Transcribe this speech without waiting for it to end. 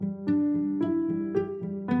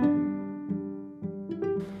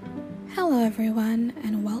Hello everyone,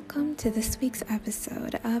 and welcome to this week's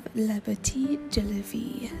episode of La Beauté de la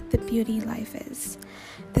Vie, The Beauty Life Is.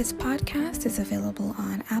 This podcast is available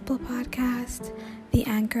on Apple Podcast, the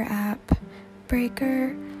Anchor app,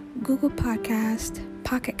 Breaker, Google Podcast,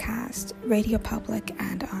 Pocket Cast, Radio Public,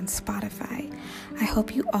 and on Spotify. I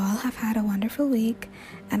hope you all have had a wonderful week,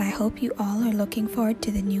 and I hope you all are looking forward to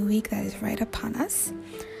the new week that is right upon us.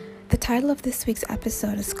 The title of this week's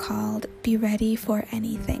episode is called Be Ready for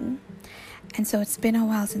Anything. And so it's been a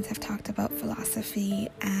while since I've talked about philosophy,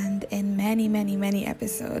 and in many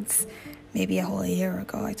episodes, maybe a whole year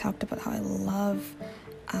ago, I talked about how I love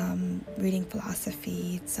reading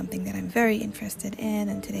philosophy. It's something that I'm very interested in,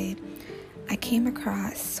 and today I came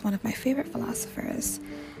across one of my favorite philosophers,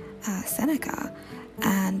 Seneca,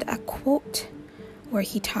 and a quote where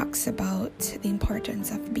he talks about the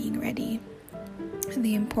importance of being ready,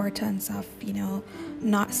 the importance of,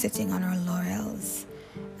 not sitting on our laurels,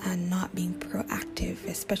 and not being proactive,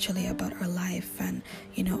 especially about our life and,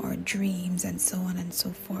 our dreams and so on and so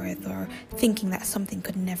forth, or thinking that something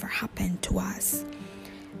could never happen to us.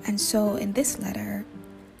 And so in this letter,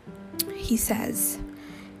 he says,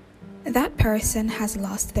 that person has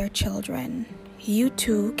lost their children. You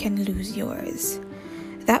too can lose yours.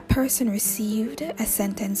 That person received a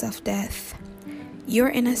sentence of death. Your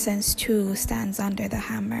innocence too stands under the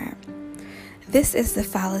hammer. This is the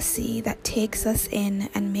fallacy that takes us in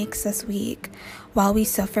and makes us weak while we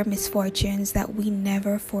suffer misfortunes that we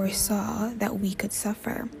never foresaw that we could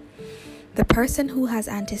suffer. The person who has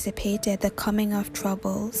anticipated the coming of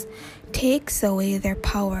troubles takes away their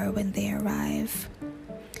power when they arrive.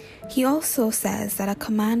 He also says that a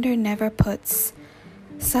commander never puts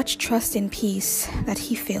such trust in peace that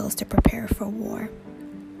he fails to prepare for war.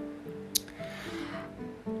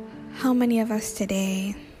 How many of us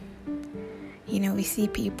today, we see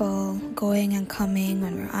people going and coming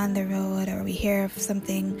when we're on the road, or we hear of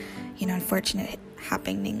something, unfortunate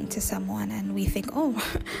happening to someone, and we think, oh,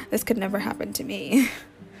 this could never happen to me.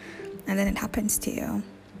 And then it happens to you.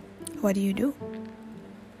 What do you do?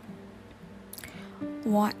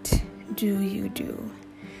 What do you do?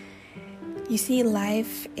 You see,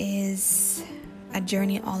 life is a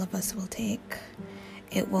journey all of us will take.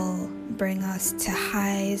 It will bring us to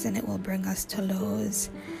highs and it will bring us to lows.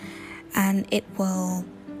 And it will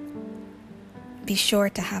be sure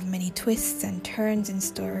to have many twists and turns in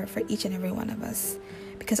store for each and every one of us,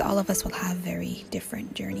 because all of us will have very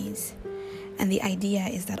different journeys. And the idea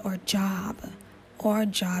is that our job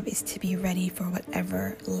is to be ready for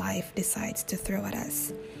whatever life decides to throw at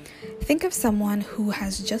us. Think of someone who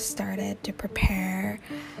has just started to prepare,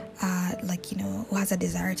 who has a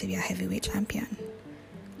desire to be a heavyweight champion.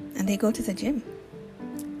 And they go to the gym.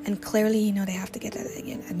 And clearly, they have to get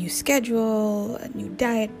a new schedule, a new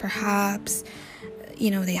diet, perhaps.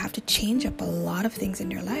 They have to change up a lot of things in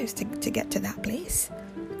their lives to get to that place.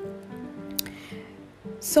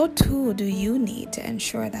 So too do you need to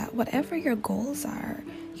ensure that whatever your goals are,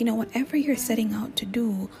 whatever you're setting out to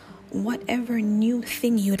do, whatever new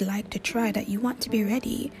thing you'd like to try, that you want to be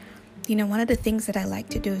ready. One of the things that I like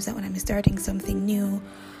to do is that when I'm starting something new,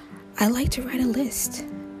 I like to write a list.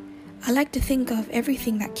 I like to think of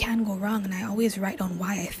everything that can go wrong, and I always write down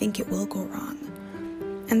why I think it will go wrong.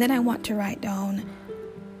 And then I want to write down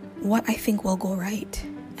what I think will go right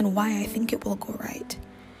and why I think it will go right.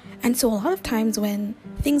 And so a lot of times when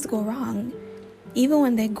things go wrong, even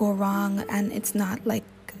when they go wrong and it's not like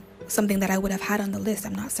something that I would have had on the list,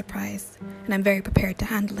 I'm not surprised, and I'm very prepared to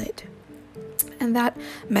handle it. And that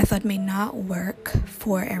method may not work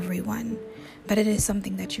for everyone, but it is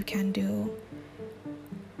something that you can do.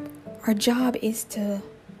 Our job is to,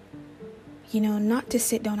 not to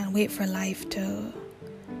sit down and wait for life to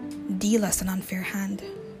deal us an unfair hand.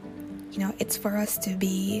 It's for us to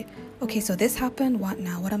be, okay, so this happened, what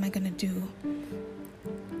now? What am I going to do?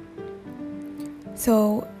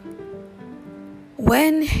 So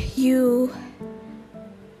when you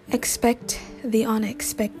expect the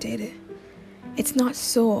unexpected, it's not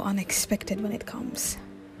so unexpected when it comes.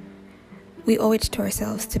 We owe it to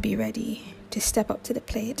ourselves to be ready, to step up to the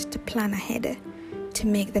plate, to plan ahead, to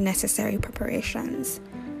make the necessary preparations.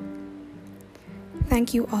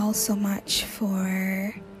 Thank you all so much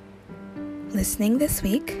for listening this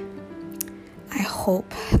week. I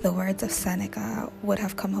hope the words of Seneca would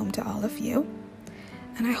have come home to all of you.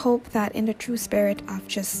 And I hope that in the true spirit of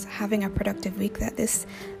just having a productive week, that this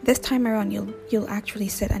time around you'll actually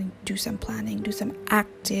sit and do some planning, do some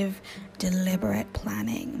active, deliberate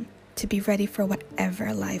planning to be ready for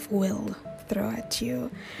whatever life will throw at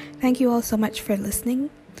you. Thank you all so much for listening,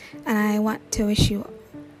 and I want to wish you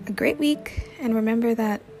a great week, and remember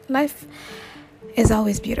that life is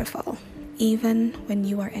always beautiful, even when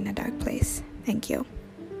you are in a dark place. Thank you.